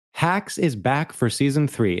Hacks is back for season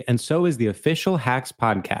 3, and so is the official Hacks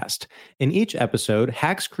podcast. In each episode,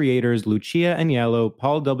 Hacks creators Lucia Aniello,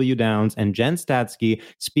 Paul W. Downs, and Jen Statsky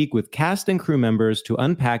speak with cast and crew members to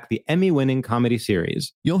unpack the Emmy-winning comedy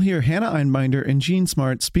series. You'll hear Hannah Einbinder and Gene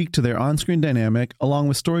Smart speak to their on-screen dynamic, along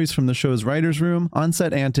with stories from the show's writer's room,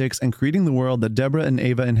 on-set antics, and creating the world that Deborah and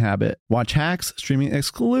Ava inhabit. Watch Hacks, streaming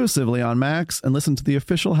exclusively on Max, and listen to the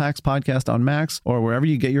official Hacks podcast on Max or wherever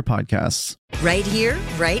you get your podcasts. Right here,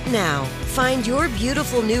 right now. Find your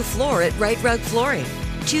beautiful new floor at Right Rug Flooring.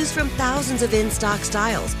 Choose from thousands of in-stock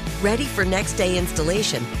styles, ready for next day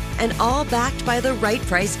installation, and all backed by the right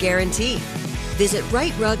price guarantee. Visit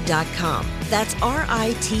rightrug.com. That's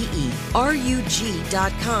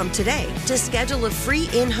RITERUG.com today to schedule a free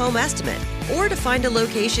in-home estimate or to find a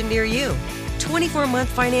location near you. 24-month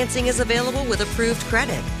financing is available with approved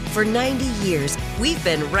credit. For 90 years, we've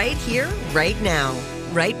been right here, right now.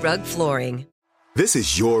 Right Rug Flooring. This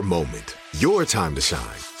is your moment, your time to shine,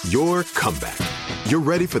 your comeback. You're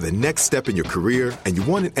ready for the next step in your career, and you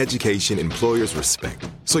want an education employers respect.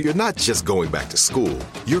 So you're not just going back to school,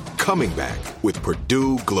 you're coming back with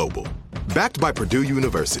Purdue Global. Backed by Purdue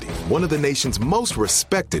University, one of the nation's most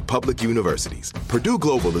respected public universities, Purdue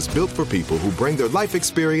Global is built for people who bring their life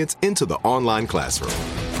experience into the online classroom.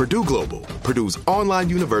 Purdue Global, Purdue's online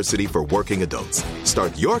university for working adults.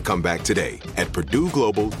 Start your comeback today at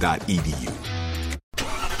purdueglobal.edu.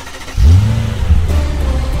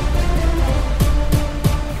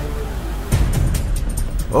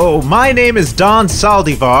 Oh, my name is Don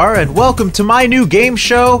Saldivar, and welcome to my new game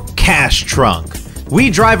show, Cash Trunk. We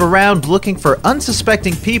drive around looking for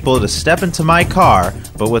unsuspecting people to step into my car,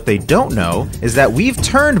 but what they don't know is that we've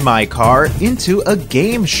turned my car into a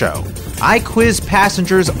game show. I quiz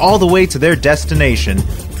passengers all the way to their destination,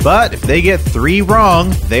 but if they get 3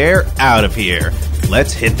 wrong, they're out of here.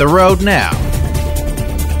 Let's hit the road now.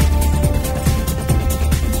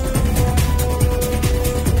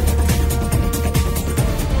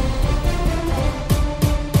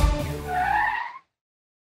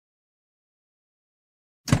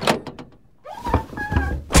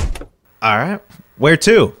 All right. Where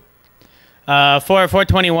to?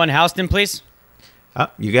 421 Houston, please.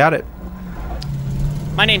 You got it.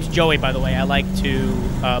 My name's Joey, by the way. I like to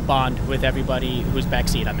bond with everybody whose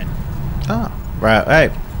backseat I'm in. Oh, right.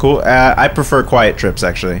 Hey, cool. I prefer quiet trips,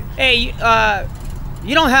 actually. Hey,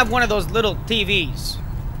 you don't have one of those little TVs?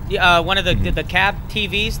 One of the cab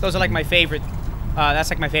TVs? Those are like my favorite.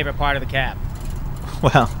 That's like my favorite part of the cab.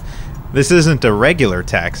 Well, this isn't a regular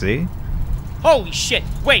taxi. Holy shit.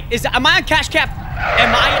 Wait, am I on cash cab?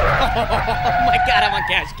 Am I? Oh my god, I'm on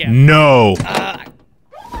cash cab. No. Hey.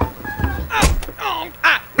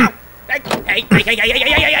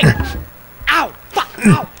 Ow, fuck,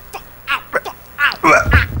 ow, fuck, ow, fuck, ow.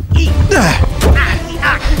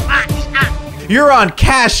 You're on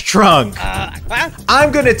Cash Trunk.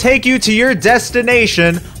 I'm gonna take you to your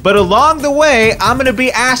destination, but along the way, I'm gonna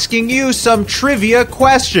be asking you some trivia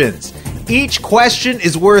questions. Each question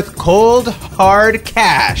is worth cold, hard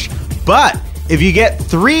cash. But if you get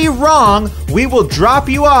 3 wrong, we will drop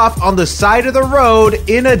you off on the side of the road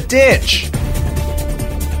in a ditch.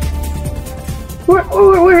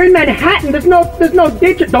 We're in Manhattan. There's no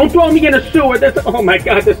ditch. Don't throw me in a sewer. Oh my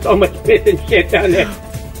god, there's so much piss and shit down there.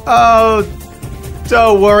 Oh,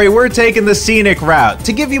 don't worry. We're taking the scenic route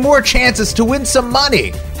to give you more chances to win some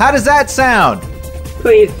money. How does that sound?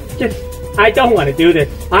 Please, I don't want to do this.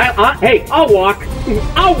 I'll walk.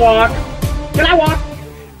 I'll walk. Can I walk?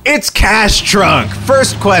 It's Cash Trunk.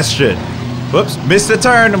 First question. Whoops, missed the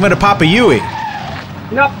turn. I'm going to pop a Yui.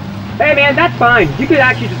 Nope. Hey, man, that's fine. You could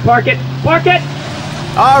actually just park it. Park it!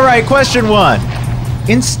 All right, question 1.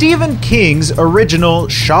 In Stephen King's original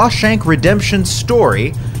Shawshank Redemption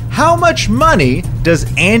story, how much money does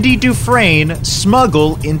Andy Dufresne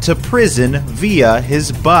smuggle into prison via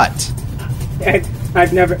his butt?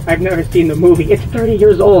 I've never seen the movie. It's 30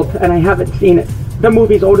 years old, and I haven't seen it. The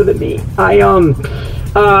movie's older than me.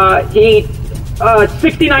 He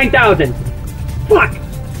 69,000. Fuck.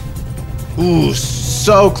 Ooh,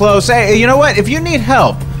 so close. Hey, you know what? If you need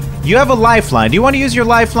help, you have a lifeline. Do you want to use your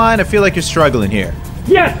lifeline? I feel like you're struggling here.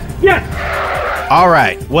 Yes. All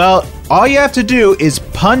right. Well, all you have to do is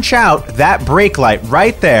punch out that brake light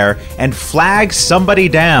right there and flag somebody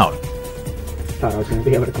down. Thought I was going to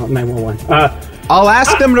be able to call 911. I'll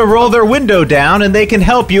ask them to roll their window down and they can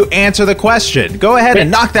help you answer the question. Go ahead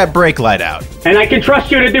and knock that brake light out. And I can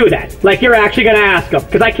trust you to do that. Like you're actually going to ask them.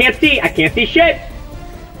 Because I can't see shit.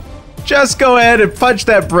 Just go ahead and punch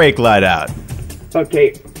that brake light out.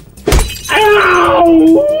 Okay.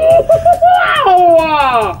 Ow!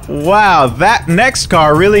 Wow! Wow, that next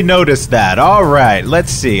car really noticed that. All right,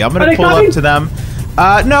 let's see. I'm going to pull up to them.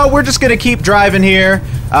 No, we're just going to keep driving here.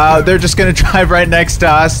 They're just going to drive right next to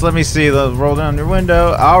us. Let me see. They'll roll down your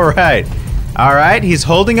window. All right. All right, he's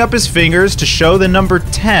holding up his fingers to show the number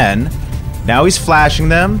 10. Now he's flashing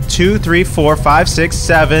them. 2, 3, 4, 5, 6,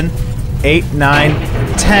 7, 8,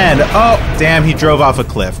 9, 10. Oh, damn, he drove off a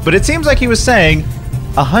cliff. But it seems like he was saying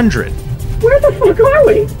 100. Where the fuck are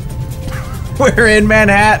we? We're in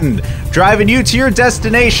Manhattan, driving you to your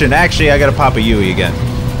destination. Actually, I gotta pop a Yui again.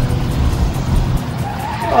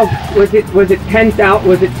 Oh, was it $10,000?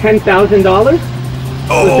 Was it $10,000?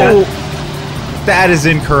 Oh, that is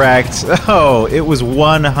incorrect. Oh, it was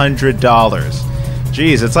 $100.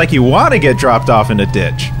 Jeez, it's like you want to get dropped off in a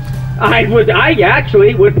ditch. I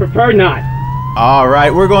actually would prefer not. All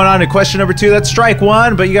right, we're going on to question number 2. That's strike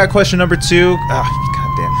 1, but you got question number 2. Oh,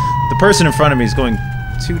 goddamn. The person in front of me is going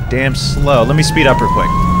too damn slow. Let me speed up real quick.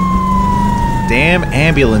 Damn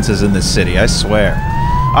ambulances in this city, I swear.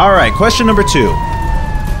 All right, question number 2.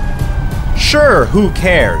 Sure, who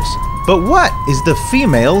cares? But what is the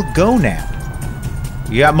female gonad?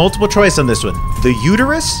 You got multiple choice on this one. The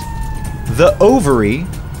uterus, the ovary,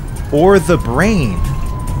 or the brain?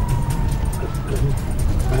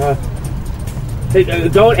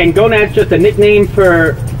 Gonad's just a nickname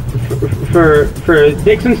for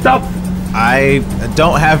dicks and stuff? I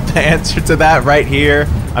don't have the answer to that right here.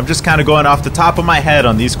 I'm just kind of going off the top of my head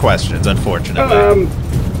on these questions, unfortunately.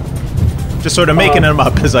 Just sort of making them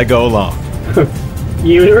up as I go along.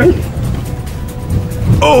 Uterus?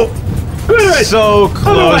 Oh! Good! So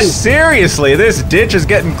close. Seriously, this ditch is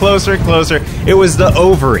getting closer and closer. It was the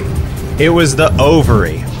ovary. It was the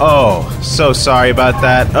ovary. Oh, so sorry about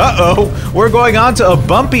that. Uh-oh, we're going on to a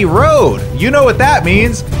bumpy road. You know what that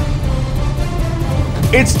means.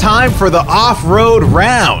 It's time for the off-road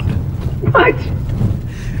round. What?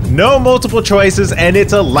 No multiple choices, and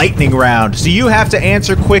it's a lightning round, so you have to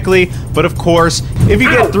answer quickly, but of course, if you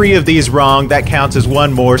get 3 of these wrong, that counts as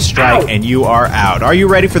 1 more strike, and you are out. Are you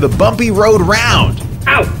ready for the bumpy road round?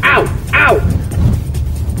 Ow, ow, ow!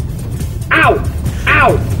 Ow,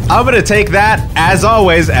 ow! I'm gonna take that, as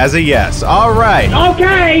always, as a yes. All right.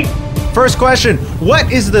 Okay! First question,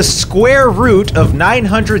 what is the square root of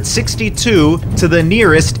 962 to the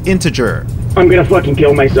nearest integer? I'm gonna fucking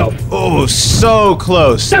kill myself. Oh, so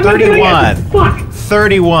close. 31. Fuck!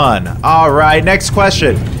 31. All right, next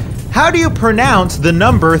question. How do you pronounce the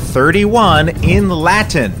number 31 in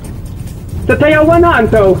Latin?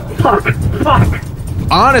 Tatayawananto. Fuck.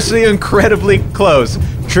 Honestly, incredibly close.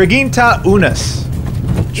 Triginta unus.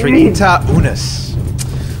 Triginta unus.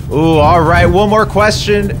 Ooh, all right, one more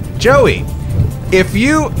question. Joey, if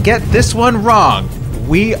you get this one wrong,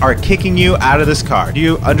 we are kicking you out of this car. Do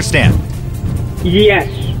you understand? Yes.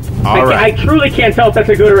 All right. I truly can't tell if that's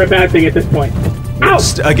a good or a bad thing at this point. Ow!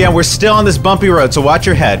 Again, we're still on this bumpy road, so watch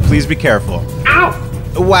your head. Please be careful. Ow!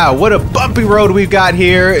 Wow, what a bumpy road we've got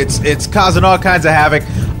here. It's causing all kinds of havoc.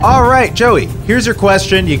 All right, Joey, here's your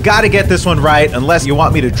question. You got to get this one right, unless you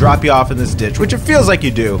want me to drop you off in this ditch, which it feels like you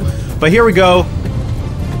do. But here we go.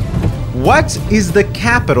 What is the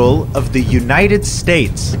capital of the United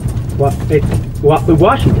States? Washington.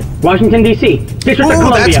 Washington, D.C. District of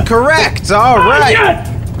Columbia. That's correct. All right. Yes!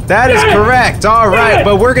 That is Yes! correct. All right. Yes!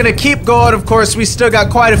 But we're going to keep going. Of course, we still got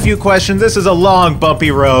quite a few questions. This is a long, bumpy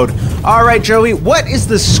road. All right, Joey, what is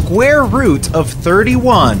the square root of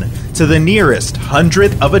 31 to the nearest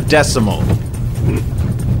hundredth of a decimal?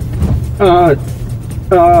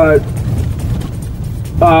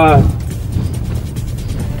 5.3.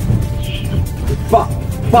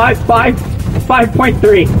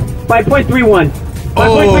 5.31.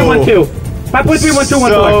 5.312. 5.31214.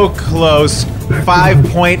 So close.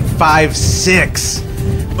 5.56.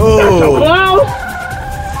 Oh. That's so close.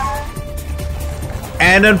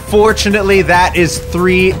 And unfortunately, that is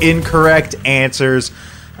 3 incorrect answers.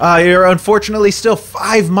 You're unfortunately still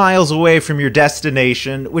 5 miles away from your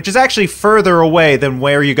destination, which is actually further away than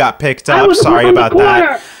where you got picked up. Sorry about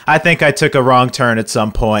that. I think I took a wrong turn at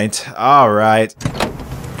some point. All right.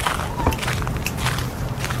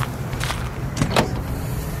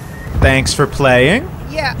 Thanks for playing.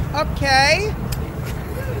 Yeah, okay.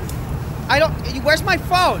 Where's my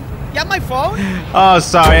phone? You have my phone? Oh,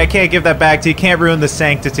 sorry, I can't give that back to you. Can't ruin the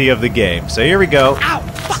sanctity of the game. So here we go. Ow!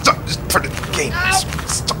 Stop! Just put it in the game. Ow.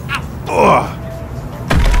 Stop. Ugh.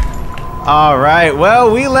 All right,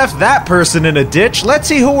 well, we left that person in a ditch. Let's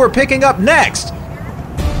see who we're picking up next.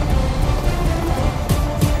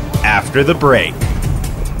 After the break.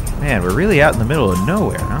 Man, we're really out in the middle of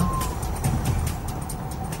nowhere, huh?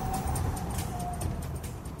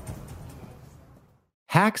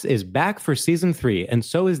 Hacks is back for season 3, and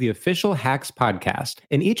so is the official Hacks podcast.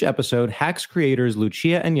 In each episode, Hacks creators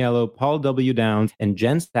Lucia Aniello, Paul W. Downs, and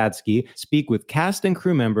Jen Statsky speak with cast and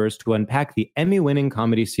crew members to unpack the Emmy-winning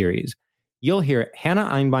comedy series. You'll hear Hannah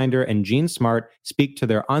Einbinder and Jean Smart speak to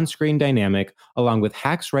their on-screen dynamic, along with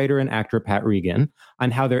Hacks writer and actor Pat Regan, on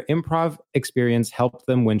how their improv experience helped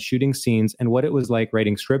them when shooting scenes and what it was like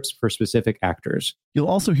writing scripts for specific actors. You'll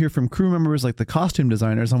also hear from crew members like the costume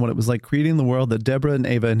designers on what it was like creating the world that Deborah and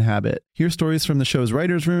Ava inhabit. Hear stories from the show's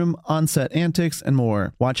writer's room, on-set antics, and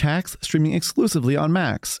more. Watch Hacks streaming exclusively on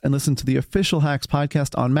Max, and listen to the official Hacks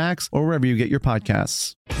podcast on Max or wherever you get your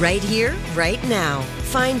podcasts. Right here, right now.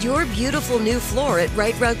 Find your beautiful new floor at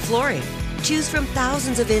Right Rug Flooring. Choose from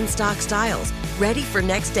thousands of in-stock styles, ready for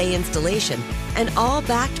next day installation, and all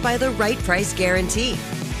backed by the right price guarantee.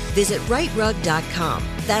 Visit rightrug.com.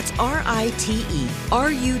 That's RITERUG.com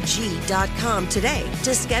today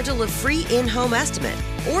to schedule a free in-home estimate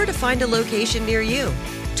or to find a location near you.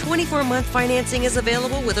 24-month financing is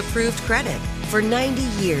available with approved credit. For 90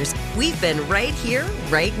 years, we've been right here,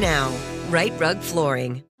 right now. Right Rug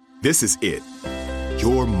Flooring. This is it.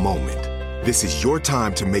 Your moment. This is your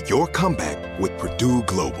time to make your comeback with Purdue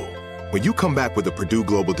Global. When you come back with a Purdue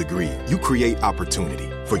Global degree, you create opportunity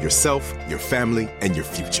for yourself, your family, and your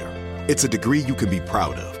future. It's a degree you can be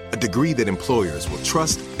proud of, a degree that employers will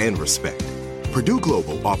trust and respect. Purdue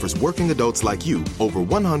Global offers working adults like you over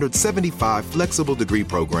 175 flexible degree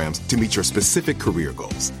programs to meet your specific career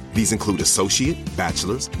goals. These include associate,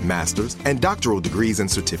 bachelor's, master's, and doctoral degrees and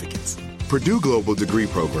certificates. Purdue Global degree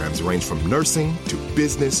programs range from nursing to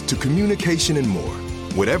business to communication and more.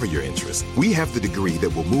 Whatever your interest, we have the degree that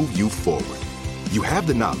will move you forward. You have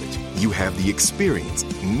the knowledge, you have the experience.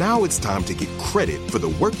 Now it's time to get credit for the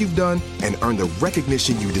work you've done and earn the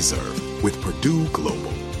recognition you deserve with Purdue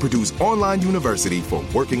Global, Purdue's online university for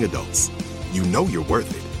working adults. You know you're worth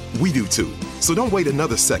it. We do too. So don't wait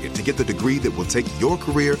another second to get the degree that will take your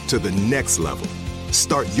career to the next level.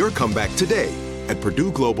 Start your comeback today at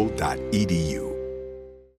purdueglobal.edu.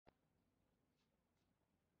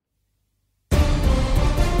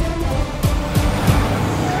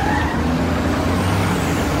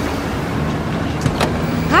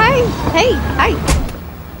 Hi.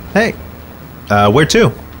 Hey. Where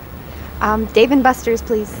to? Dave and Buster's,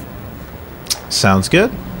 please. Sounds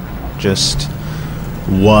good. Just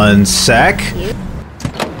one sec.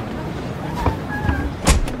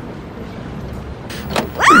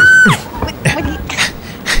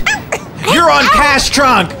 You're on Cash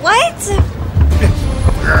Trunk! What?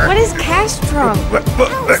 What is Cash Trunk?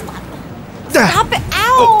 Stop it!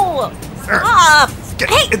 Ow! Stop!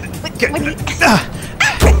 Hey!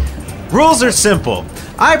 Rules are simple.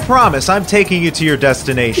 I promise I'm taking you to your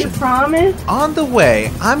destination. You promise? On the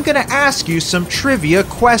way, I'm gonna ask you some trivia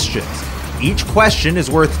questions. Each question is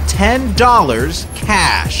worth $10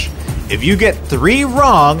 cash. If you get 3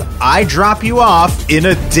 wrong, I drop you off in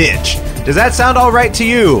a ditch. Does that sound all right to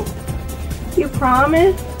you? You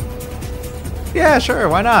promise? Yeah, sure,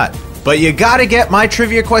 why not? But you gotta get my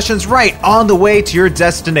trivia questions right on the way to your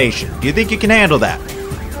destination. Do you think you can handle that?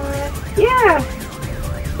 Yeah.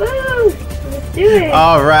 Woo! Let's do it.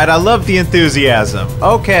 All right, I love the enthusiasm.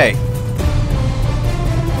 Okay.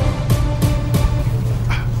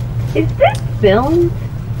 Is this filmed?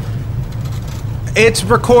 It's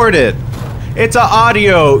recorded. It's an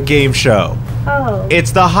audio game show. Oh.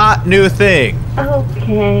 It's the hot new thing.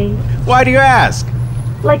 Okay. Why do you ask?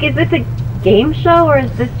 Like, is this a game show or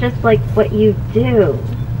is this just like what you do?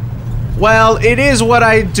 Well, it is what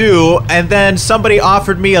I do, and then somebody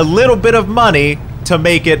offered me a little bit of money to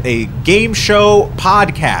make it a game show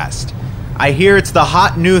podcast. I hear it's the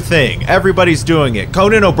hot new thing. Everybody's doing it.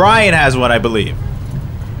 Conan O'Brien has one, I believe.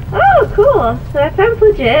 Oh, cool. So that sounds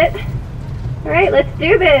legit. All right, let's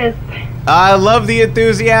do this. I love the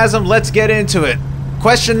enthusiasm. Let's get into it.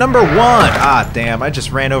 Question number 1. Ah, damn, I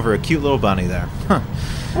just ran over a cute little bunny there. Huh.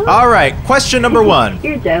 All right, question number 1.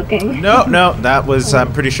 You're joking. No, that was,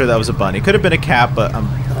 I'm pretty sure that was a bunny. Could have been a cat, but I'm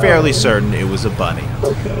fairly certain it was a bunny.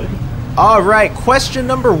 Okay. All right, question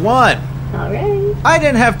number 1. All right. I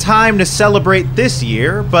didn't have time to celebrate this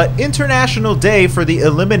year, but International Day for the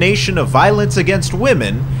Elimination of Violence Against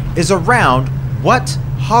Women is around what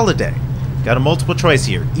holiday? Got a multiple choice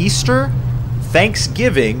here. Easter,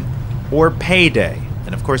 Thanksgiving, or Payday.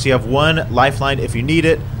 And of course you have one lifeline if you need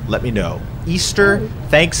it. Let me know. Easter,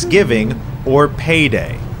 Thanksgiving, or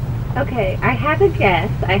Payday. Okay, I have a guess.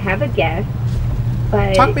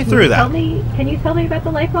 But talk me through that. Can you tell me about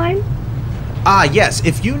the lifeline? Yes.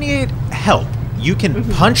 If you need help, you can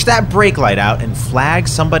punch that brake light out and flag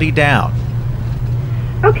somebody down.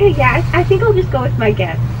 Okay, yeah, I think I'll just go with my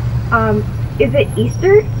guess. Is it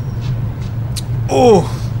Easter? Oh,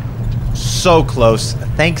 so close.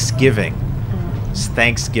 Thanksgiving. It's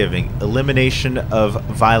Thanksgiving. Elimination of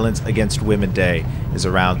Violence Against Women Day is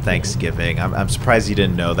around Thanksgiving. I'm surprised you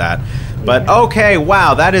didn't know that. But okay,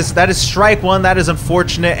 wow, that is strike one. That is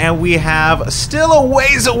unfortunate, and we have still a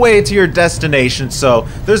ways away to your destination. So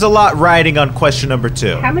there's a lot riding on question number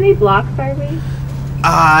 2. How many blocks are we?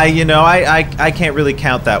 I can't really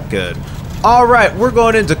count that good. All right, we're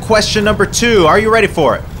going into question number 2. Are you ready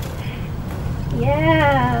for it?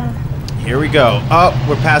 Yeah. Here we go. Oh,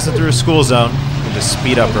 we're passing through a school zone. We'll just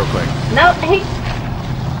speed up real quick. No, hey.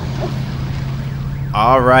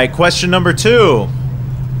 All right, question number 2.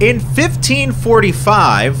 In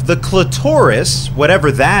 1545, the clitoris,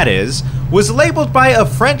 whatever that is, was labeled by a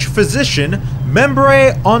French physician,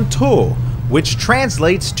 membre honteux, which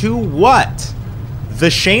translates to what? The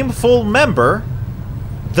shameful member,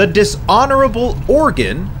 the dishonorable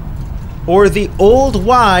organ, or the old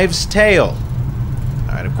wives' tale?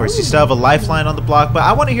 All right, of course, you still have a lifeline on the block, but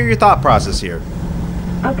I want to hear your thought process here.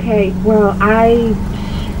 Okay, well,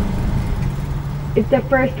 it's the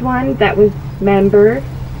first one that was member,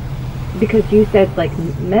 because you said, like,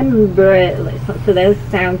 member, so those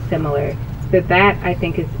sound similar. So that, I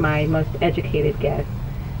think, is my most educated guess.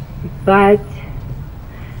 But,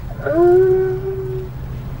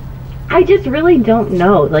 I just really don't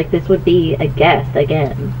know. Like, this would be a guess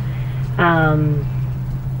again.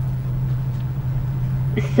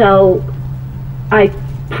 So, I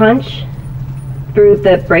punch through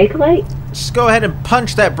the brake light? Just go ahead and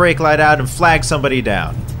punch that brake light out and flag somebody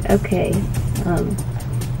down. Okay.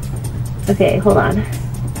 Okay, hold on.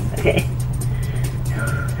 Okay.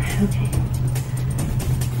 Okay.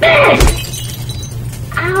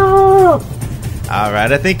 Ow! All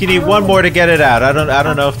right, I think you need one more to get it out. I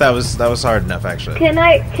don't know if that was hard enough, actually. Can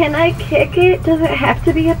I kick it? Does it have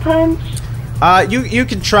to be a punch? You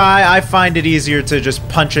can try. I find it easier to just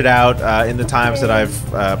punch it out in the times that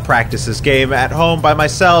I've practiced this game at home by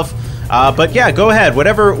myself. But yeah, go ahead.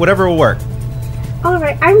 Whatever will work. All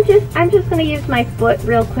right. I'm just gonna use my foot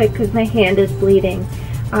real quick because my hand is bleeding.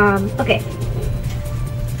 Okay.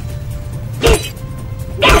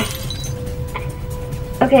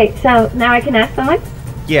 Okay. So now I can ask someone.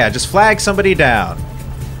 Yeah, just flag somebody down.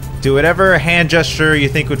 Do whatever hand gesture you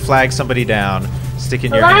think would flag somebody down. Stick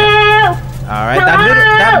in your hand. All right,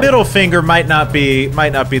 that middle finger might not be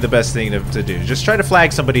the best thing to do. Just try to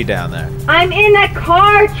flag somebody down there. I'm in a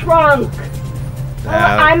car trunk.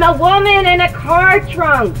 I'm a woman in a car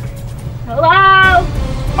trunk. Hello?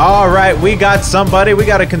 All right, we got somebody. We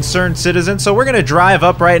got a concerned citizen. So we're going to drive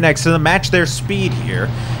up right next to them, match their speed here.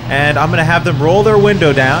 And I'm going to have them roll their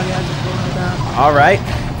window down. Yeah, just roll it down. All right.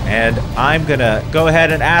 And I'm going to go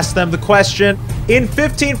ahead and ask them the question. In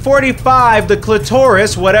 1545, the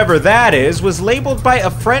clitoris, whatever that is, was labeled by a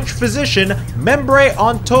French physician, membre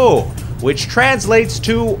honteux, which translates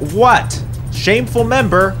to what? Shameful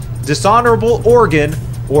member, dishonorable organ,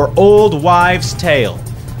 or old wives' tale.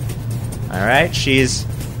 All right, she's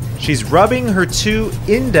rubbing her 2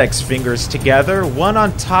 index fingers together, one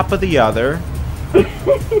on top of the other.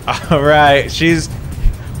 All right, she's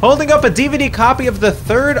holding up a DVD copy of the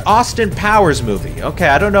 3rd Austin Powers movie. Okay,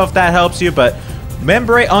 I don't know if that helps you, but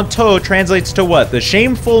membre honteux translates to what? The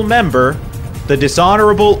shameful member, the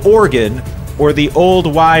dishonorable organ, or the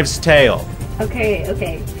old wives' tale?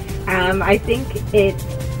 Okay. I think it's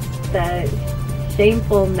the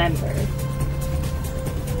shameful member.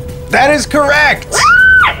 That is correct!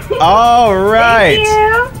 All right.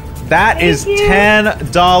 Thank you. That is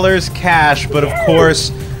 $10 cash, but of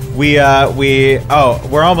course, we're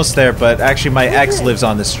almost there, but actually my ex lives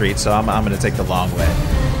on the street, so I'm going to take the long way.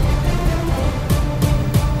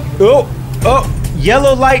 Oh,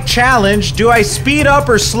 yellow light challenge. Do I speed up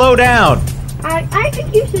or slow down? I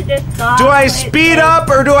think you should just stop. Do I speed up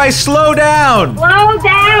or do I slow down? Slow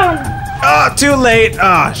down. Oh, too late.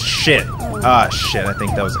 Oh, shit. Oh, shit. I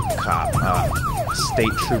think that was a cop.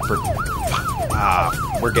 State trooper.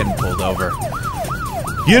 We're getting pulled over.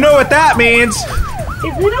 You know what that means.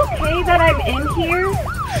 Is it okay that I'm in here?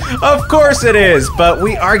 Of course it is, but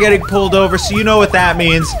we are getting pulled over, so you know what that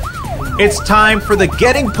means. It's time for the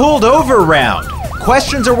Getting Pulled Over round.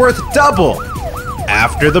 Questions are worth double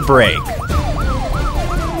after the break.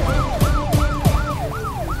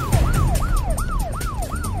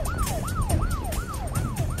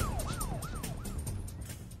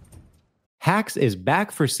 Hacks is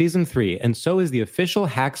back for season 3, and so is the official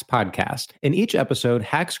Hacks podcast. In each episode,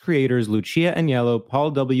 Hacks creators Lucia Aniello,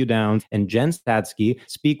 Paul W. Downs, and Jen Statsky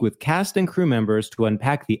speak with cast and crew members to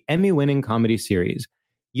unpack the Emmy-winning comedy series.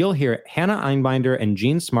 You'll hear Hannah Einbinder and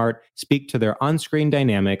Gene Smart speak to their on-screen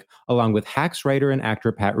dynamic, along with Hacks writer and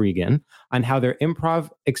actor Pat Regan, on how their improv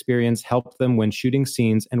experience helped them when shooting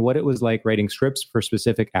scenes and what it was like writing scripts for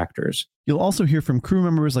specific actors. You'll also hear from crew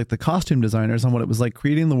members like the costume designers on what it was like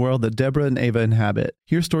creating the world that Deborah and Ava inhabit.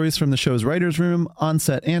 Hear stories from the show's writer's room,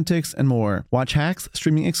 on-set antics, and more. Watch Hacks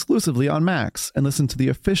streaming exclusively on Max, and listen to the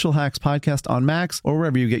official Hacks podcast on Max or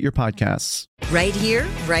wherever you get your podcasts. Right here,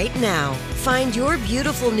 right now. Find your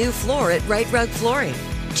beautiful new floor at Right Rug Flooring.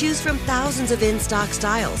 Choose from thousands of in-stock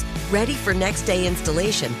styles, ready for next day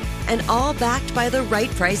installation, and all backed by the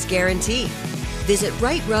right price guarantee. Visit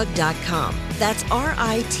rightrug.com. That's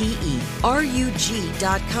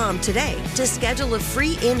RITERUG.com today to schedule a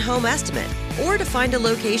free in-home estimate or to find a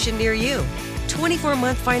location near you.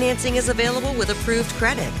 24-month financing is available with approved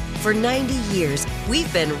credit. For 90 years,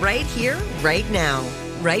 we've been right here, right now.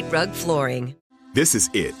 Right Rug Flooring. This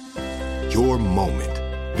is it. Your moment.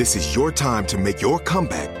 This is your time to make your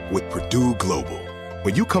comeback with Purdue Global.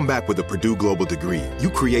 When you come back with a Purdue Global degree,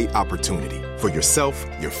 you create opportunity for yourself,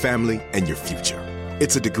 your family, and your future.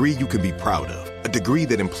 It's a degree you can be proud of, a degree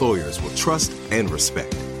that employers will trust and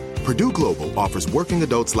respect. Purdue Global offers working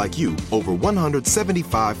adults like you over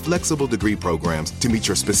 175 flexible degree programs to meet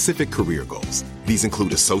your specific career goals. These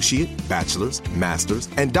include associate, bachelor's, master's,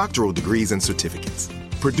 and doctoral degrees and certificates.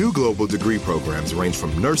 Purdue Global degree programs range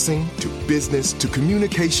from nursing to business to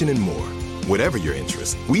communication and more. Whatever your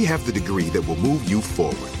interest, we have the degree that will move you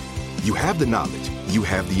forward. You have the knowledge, you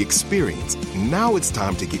have the experience. Now it's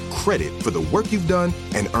time to get credit for the work you've done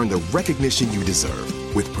and earn the recognition you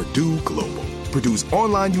deserve with Purdue Global, Purdue's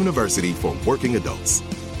online university for working adults.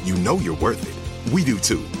 You know you're worth it. We do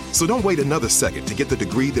too. So don't wait another second to get the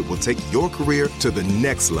degree that will take your career to the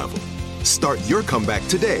next level. Start your comeback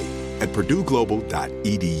today at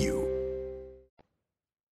purdueglobal.edu.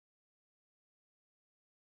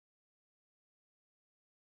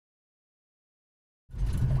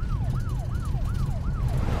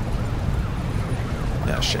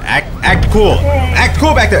 Act cool. Act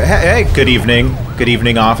cool back there. Hey, good evening. Good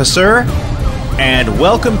evening, officer. And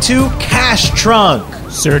welcome to Cash Trunk.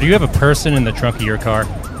 Sir, do you have a person in the trunk of your car?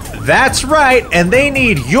 That's right, and they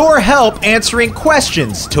need your help answering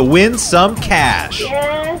questions to win some cash.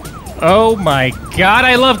 Yes. Oh my god,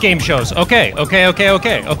 I love game shows. Okay. How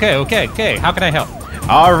can I help?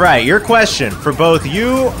 All right, your question for both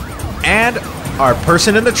you and our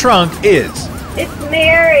person in the trunk is... It's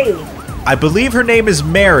Mary. I believe her name is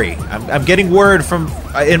Mary. I'm getting word from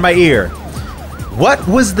in my ear. What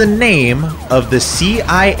was the name of the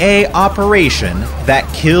CIA operation that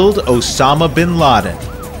killed Osama bin Laden?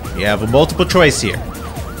 You have a multiple choice here.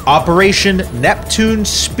 Operation Neptune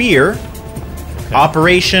Spear, okay.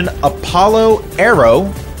 Operation Apollo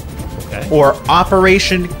Arrow, okay. Or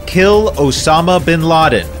Operation Kill Osama bin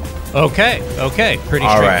Laden. Okay. Pretty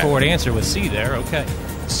straightforward answer with C there. Okay.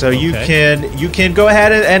 So you can go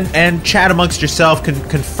ahead and chat amongst yourself,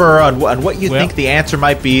 confer on what you think the answer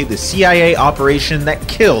might be. The CIA operation that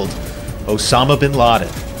killed Osama bin Laden.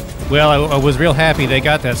 Well, I was real happy they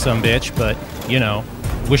got that sumbitch, but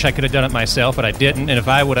wish I could have done it myself, but I didn't. And if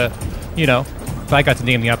I would have, if I got to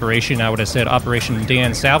name the operation, I would have said Operation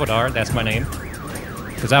Dan Salvador. That's my name,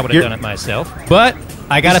 because I would have done it myself. But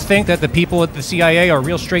I got to think that the people at the CIA are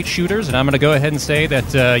real straight shooters, and I'm going to go ahead and say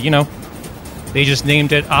that they just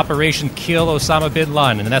named it Operation Kill Osama bin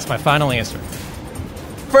Laden, and that's my final answer.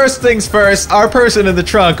 First things first, our person in the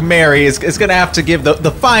trunk, Mary, is going to have to give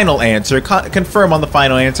the final answer, confirm on the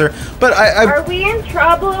final answer. But Are we in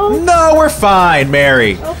trouble? No, we're fine,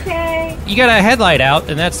 Mary. Okay. You got a headlight out,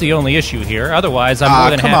 and that's the only issue here. Otherwise, I'm more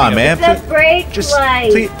than happy. Come on, man. It's a brake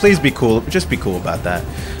light. Please be cool. Just be cool about that.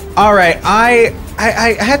 All right, I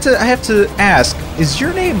have to ask, is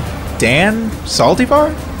your name Dan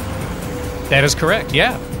Saldivar? That is correct,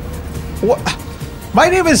 yeah. What? My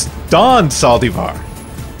name is Don Saldivar.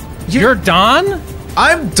 You're Don?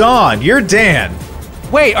 I'm Don. You're Dan.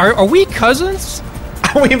 Wait, are we cousins?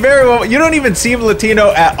 We very well. You don't even seem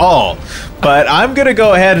Latino at all. But I'm going to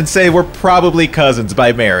go ahead and say we're probably cousins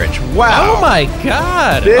by marriage. Wow. Oh, my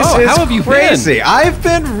God. This is how have you crazy. been? I've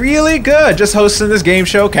been really good. Just hosting this game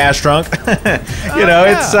show, Cash Trunk.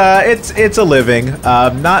 It's a living.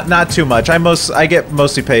 Not too much. I get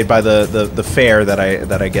mostly paid by the fare that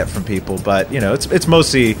I get from people. But, it's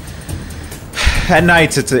mostly... At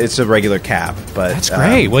nights, it's a regular cab. But that's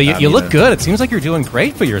great. Well, you look good. It seems like you're doing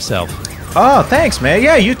great for yourself. Oh, thanks, man.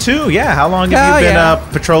 Yeah, you too. Yeah, how long have you been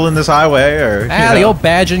patrolling this highway? Or the old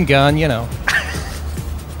badge and gun,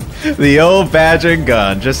 The old badge and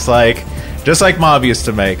gun, just like Mom used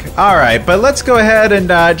to make. All right, but let's go ahead and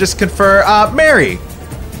just confer. Mary,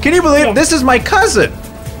 can you believe this is my cousin?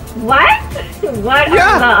 What? What are the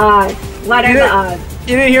odds? What are the odds?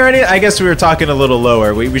 You didn't hear any? I guess we were talking a little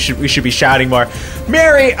lower. We should be shouting more.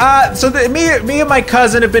 Mary, me and my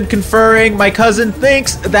cousin have been conferring. My cousin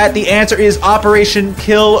thinks that the answer is Operation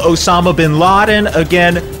Kill Osama bin Laden.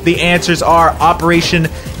 Again, the answers are Operation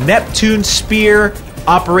Neptune Spear,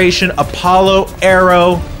 Operation Apollo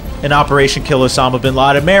Arrow, and Operation Kill Osama bin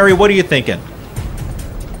Laden. Mary, what are you thinking?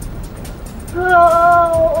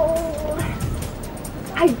 Oh,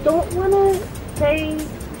 I don't want to say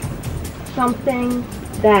something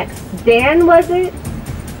that Dan, was it?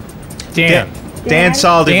 Dan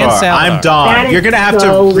Saldivar. I'm Don. You're going to have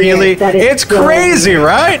so to really... It's so crazy, weird.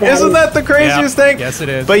 right? Isn't that the craziest thing? Yes, it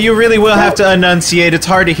is. But you really will have to enunciate. It's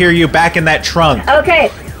hard to hear you back in that trunk.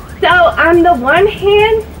 Okay, so on the one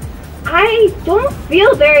hand, I don't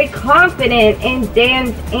feel very confident in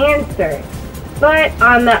Dan's answer. But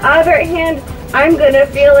on the other hand, I'm going to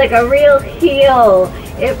feel like a real heel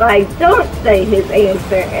if I don't say his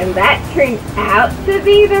answer and that turns out to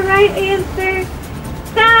be the right answer.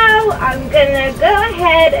 So I'm going to go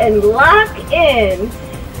ahead and lock in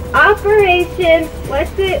Operation,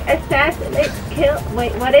 what's it? Assassinate, kill,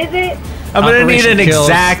 wait, what is it? I'm going to need an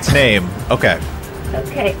exact name. Okay.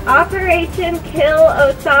 Okay, Operation Kill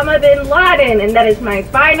Osama bin Laden, and that is my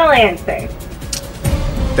final answer.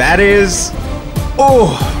 That is...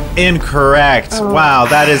 incorrect. Wow,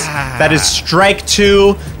 that is strike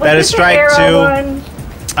two. That is strike two.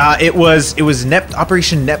 It was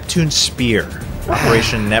Operation Neptune Spear.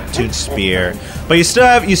 Operation Neptune Spear. But you still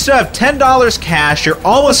have $10 cash. You're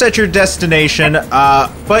almost at your destination.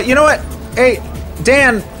 But you know what? Hey,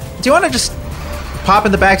 Dan, do you want to just pop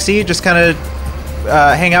in the back seat, just kind of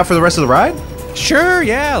hang out for the rest of the ride? Sure,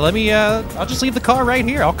 yeah. Let me, I'll just leave the car right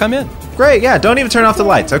here. I'll come in. Great, yeah. Don't even turn off the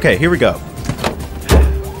lights. Okay, here we go.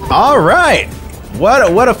 All right.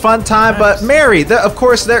 What a fun time. But Mary, of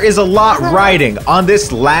course, there is a lot riding on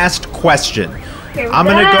this last question. I'm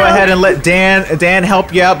going to go ahead and let Dan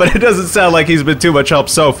help you out, but it doesn't sound like he's been too much help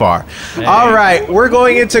so far. Hey. All right, we're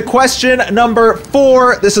going into question number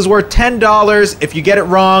 4. This is worth $10. If you get it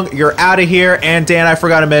wrong, you're out of here. And Dan, I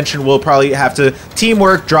forgot to mention, we'll probably have to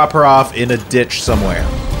teamwork, drop her off in a ditch somewhere.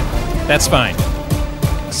 That's fine.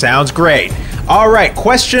 Sounds great. All right,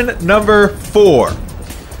 question number 4.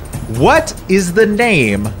 What is the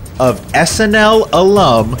name of SNL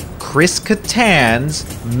alum Chris Kattan's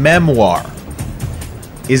memoir?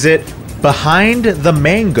 Is it Behind the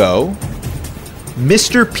Mango,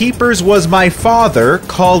 Mr. Peepers Was My Father,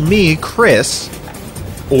 Call Me Chris,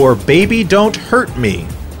 or Baby Don't Hurt Me,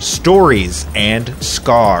 Stories and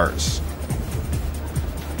Scars?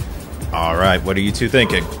 All right, what are you two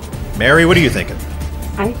thinking? Mary, what are you thinking?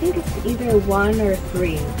 I think it's either 1 or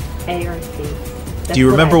 3, A or C. Do you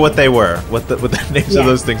remember what they were? What the names of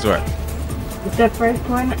those things were? The first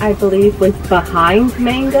one, I believe, was Behind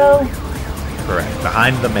Mango. Correct.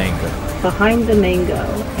 Behind the Mango. Behind the Mango.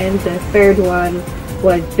 And the third one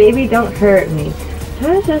was Baby Don't Hurt Me.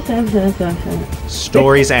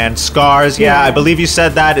 Stories and Scars. Yeah, I believe you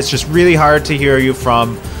said that. It's just really hard to hear you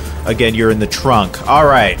from. Again, you're in the trunk. All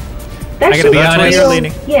right. I gotta be honest. You're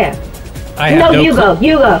leaning. Yeah. You go.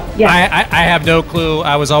 Yeah. I have no clue.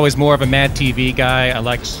 I was always more of a Mad TV guy. I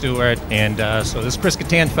liked Stewart, and so this Chris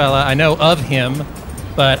Kattan fella, I know of him,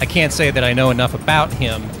 but I can't say that I know enough about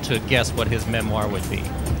him to guess what his memoir would be.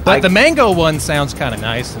 But the Mango one sounds kind of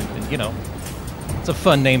nice, and you know, it's a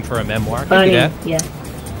fun name for a memoir. Funny, yeah.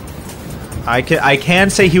 I can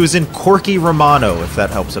say he was in Corky Romano, if that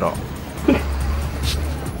helps at all.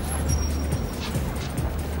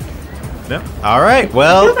 No. All right.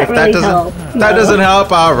 Well, if that doesn't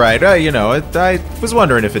help, all right. I was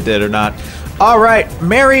wondering if it did or not. All right,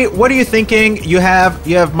 Mary, what are you thinking? You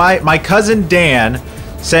have my cousin Dan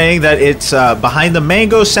saying that it's Behind the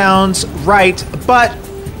Mango sounds right, but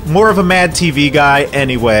more of a Mad TV guy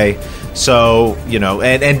anyway. So,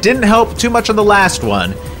 and didn't help too much on the last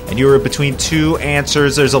one. And you were between 2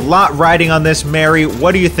 answers. There's a lot riding on this, Mary.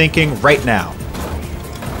 What are you thinking right now?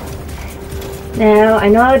 Now, I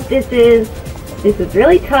know this is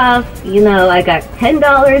really tough. I got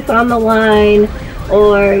 $10 on the line,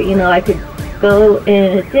 or, I could go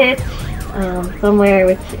in a ditch somewhere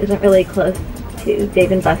which isn't really close to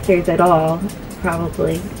Dave & Buster's at all,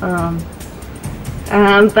 probably. But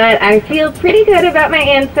I feel pretty good about my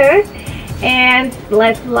answer, and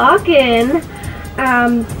let's lock in.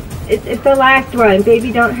 It's the last one,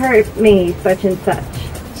 Baby Don't Hurt Me, such and such.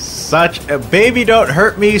 Baby Don't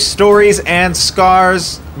Hurt Me, Stories and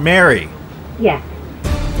Scars, Mary. Yeah.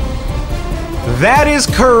 That is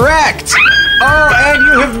correct. Oh, and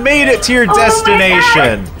you have made it to your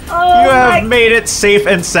destination. Oh, You have made it safe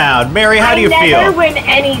and sound. Mary, how do you feel? I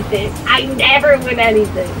never win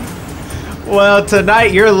anything. Well,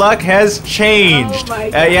 tonight your luck has changed. Oh my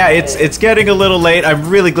God. Yeah, it's getting a little late. I'm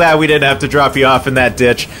really glad we didn't have to drop you off in that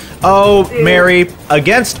ditch. Oh, Dude. Mary,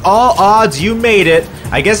 against all odds, you made it.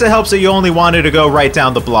 I guess it helps that you only wanted to go right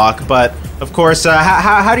down the block, but of course,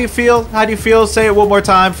 how do you feel? How do you feel? Say it one more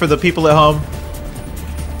time for the people at home.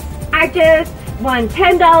 I just won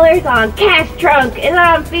 $10 on Cash Trunk, and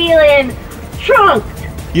I'm feeling trunked.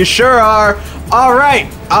 You sure are. All right,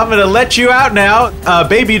 I'm going to let you out now.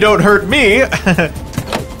 Baby, don't hurt me.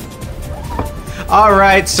 All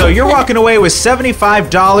right, so you're walking away with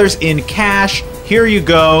 $75 in cash. Here you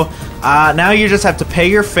go. Now you just have to pay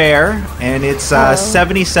your fare, and it's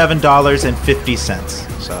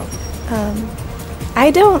 $77.50. So.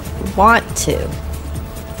 I don't want to.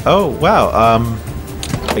 Oh, wow.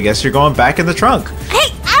 I guess you're going back in the trunk.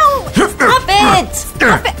 Hey, ow! Stop it!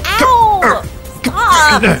 Stop it! Ow!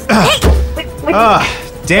 Stop! Hey!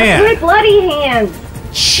 Dan. My bloody hands.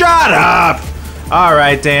 Shut up! All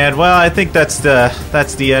right, Dan. Well, I think that's the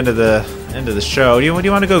end of the show. Do you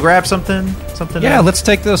want to go grab something? Yeah, let's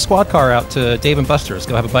take the squad car out to Dave and Buster's.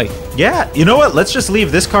 Go have a bite. Yeah, you know what? Let's just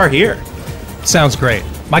leave this car here. Sounds great.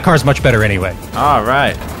 My car's much better anyway. All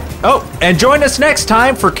right. Oh, and join us next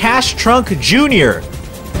time for Cash Trunk Jr.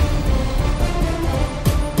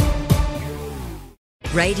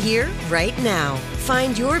 Right here, right now.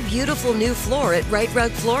 Find your beautiful new floor at Right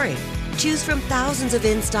Rug Flooring. Choose from thousands of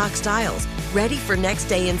in-stock styles, ready for next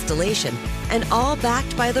day installation, and all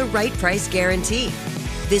backed by the right price guarantee.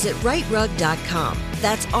 Visit rightrug.com.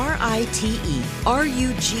 That's RITERUG.com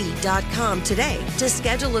today to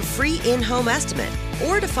schedule a free in-home estimate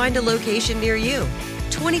or to find a location near you.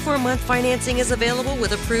 24-month financing is available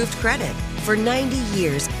with approved credit. For 90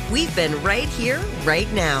 years, we've been right here,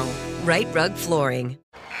 right now. Right Rug Flooring.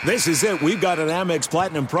 This is it. We've got an Amex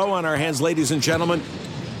Platinum Pro on our hands, ladies and gentlemen.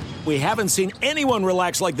 We haven't seen anyone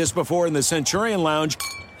relax like this before in the Centurion Lounge.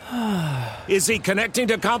 Is he connecting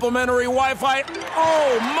to complimentary Wi-Fi?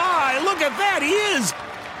 Oh, my! Look at that! He is!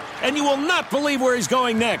 And you will not believe where he's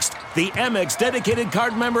going next. The Amex dedicated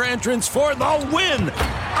card member entrance for the win!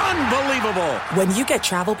 Unbelievable! When you get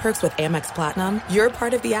travel perks with Amex Platinum, you're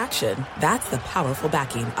part of the action. That's the powerful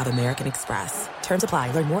backing of American Express. Terms apply.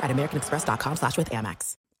 Learn more at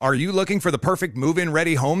americanexpress.com/withAmex. Are you looking for the perfect move-in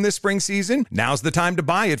ready home this spring season? Now's the time to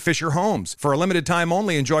buy at Fisher Homes. For a limited time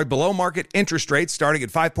only, enjoy below-market interest rates starting at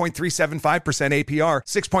 5.375% APR,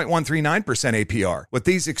 6.139% APR. With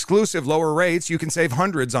these exclusive lower rates, you can save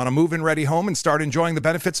hundreds on a move-in ready home and start enjoying the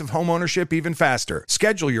benefits of homeownership even faster.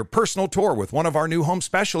 Schedule your personal tour with one of our new home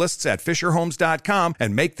specialists at FisherHomes.com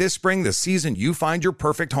and make this spring the season you find your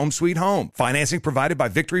perfect home sweet home. Financing provided by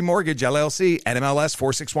Victory Mortgage, LLC, NMLS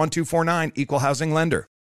 461249, Equal Housing Lender.